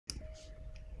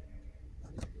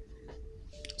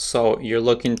So you're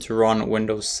looking to run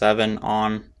Windows 7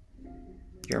 on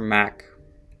your Mac.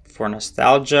 For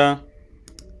nostalgia,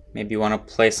 maybe you want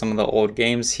to play some of the old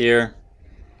games here.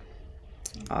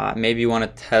 Maybe you want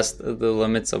to test the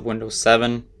limits of Windows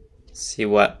 7, see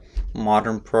what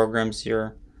modern programs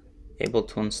you're able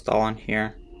to install on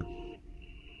here.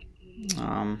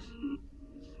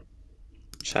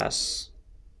 Chess.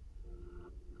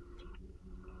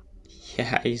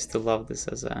 Yeah, I used to love this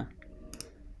as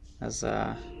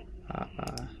a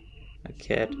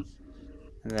kid.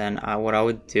 And then what I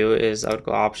would do is I would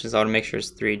go options. I would make sure it's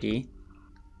 3D.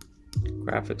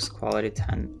 Graphics quality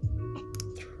 10.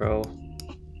 Throw.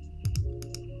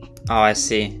 Oh, I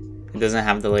see. It doesn't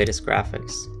have the latest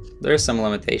graphics. There are some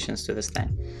limitations to this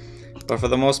thing. But for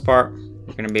the most part,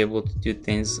 you're going to be able to do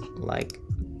things like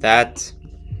that.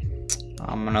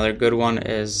 Another good one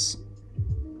is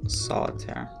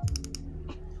solitaire.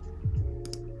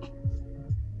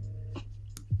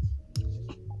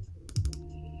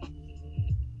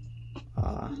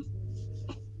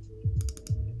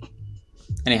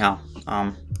 Anyhow,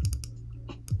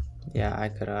 yeah, I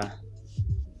could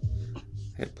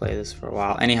play this for a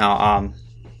while. Anyhow,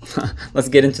 let's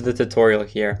get into the tutorial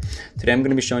here. Today I'm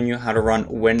going to be showing you how to run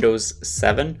Windows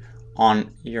 7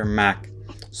 on your Mac.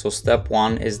 So step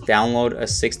one is download a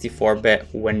 64-bit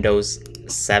Windows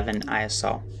 7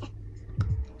 ISO.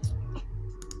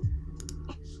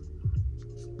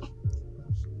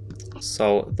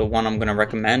 So the one I'm going to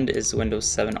recommend is Windows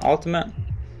 7 Ultimate.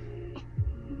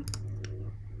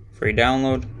 Free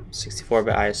download,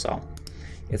 64-bit ISO.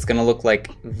 It's going to look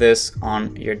like this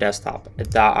on your desktop, a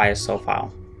 .iso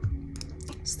file.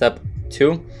 Step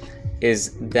 2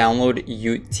 is download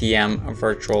UTM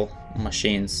virtual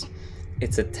machines.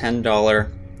 It's a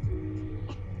 $10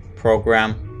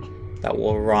 program that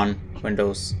will run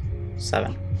Windows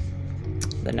 7.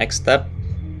 The next step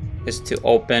is to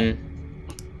open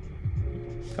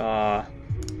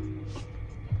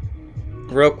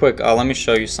real quick, let me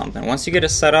show you something. Once you get it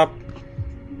set up,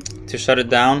 to shut it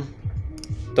down,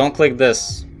 don't click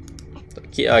this.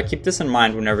 Keep this in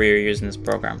mind whenever you're using this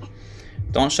program.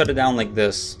 Don't shut it down like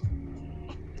this.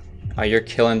 You're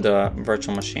killing the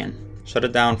virtual machine. Shut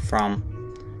it down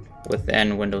from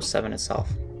within Windows 7 itself.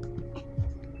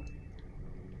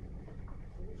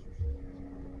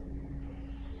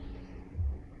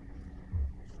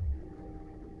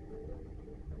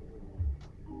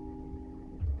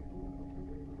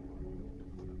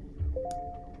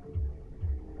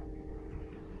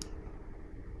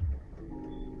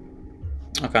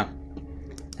 Okay,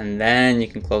 and then you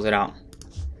can close it out.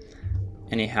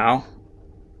 Anyhow,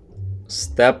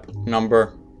 step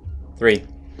number 3,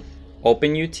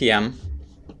 open UTM,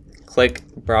 click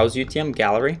Browse UTM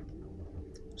Gallery,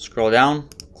 scroll down,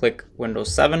 click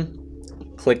Windows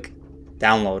 7, click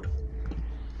Download.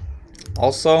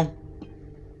 Also,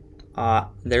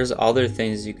 there's other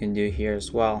things you can do here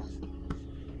as well.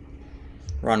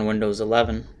 Run Windows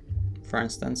 11, for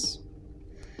instance.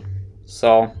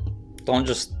 So don't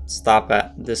just stop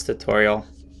at this tutorial.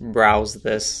 Browse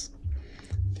this,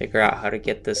 figure out how to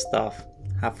get this stuff,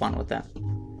 have fun with that.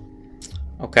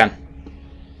 Okay,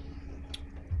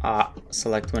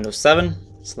 select Windows 7,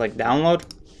 select download.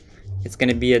 It's going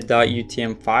to be a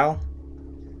 .utm file,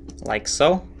 like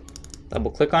so.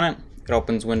 Double click on it, it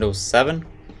opens Windows 7.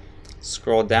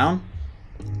 Scroll down,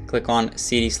 click on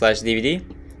CD/DVD,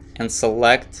 and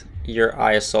select your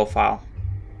ISO file.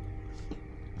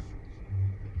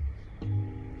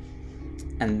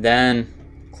 And then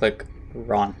click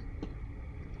Run.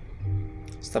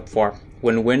 Step 4.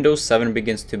 When Windows 7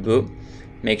 begins to boot,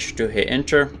 make sure to hit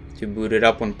Enter to boot it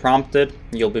up when prompted.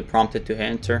 You'll be prompted to hit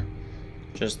Enter.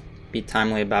 Just be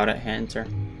timely about it, hit Enter.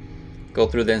 Go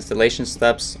through the installation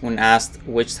steps. When asked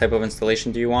which type of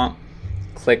installation do you want,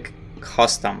 click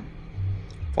Custom.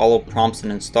 Follow prompts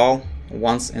and install.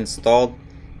 Once installed,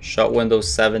 shut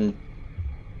Windows 7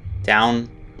 down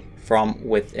from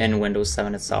within Windows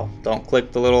 7 itself. Don't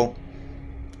click the little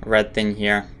red thing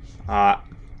here. Go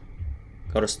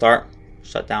to Start,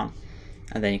 shut down,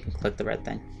 and then you can click the red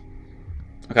thing.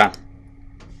 Okay.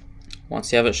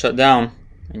 Once you have it shut down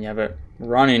and you have it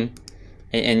running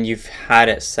and you've had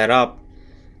it set up,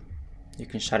 you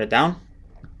can shut it down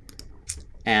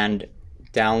and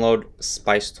download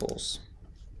Spice Tools.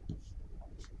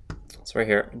 It's right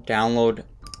here. Download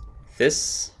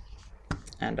this,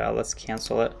 and let's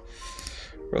cancel it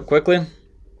real quickly.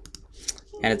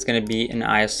 And it's going to be an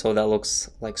ISO that looks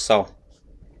like so.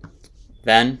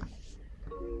 Then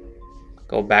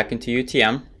go back into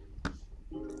UTM,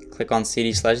 click on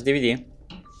CD/DVD,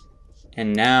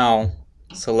 and now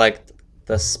select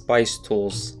the Spice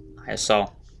Tools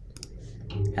ISO,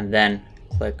 and then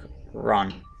click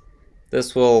run.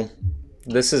 This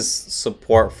is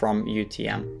support from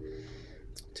UTM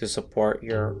to support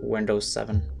your Windows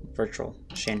 7 virtual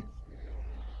machine.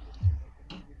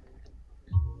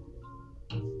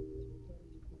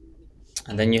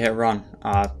 And then you hit run.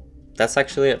 That's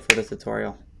actually it for the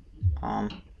tutorial.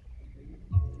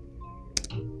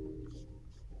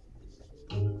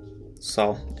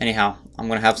 So anyhow, I'm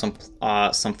gonna have some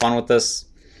fun with this,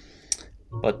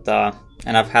 but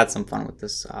and I've had some fun with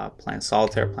this playing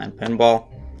solitaire, playing pinball.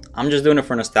 I'm just doing it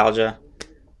for nostalgia,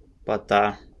 but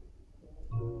I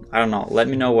don't know. Let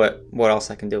me know what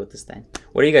else I can do with this thing.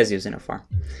 What are you guys using it for?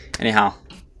 Anyhow,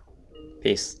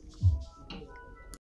 peace.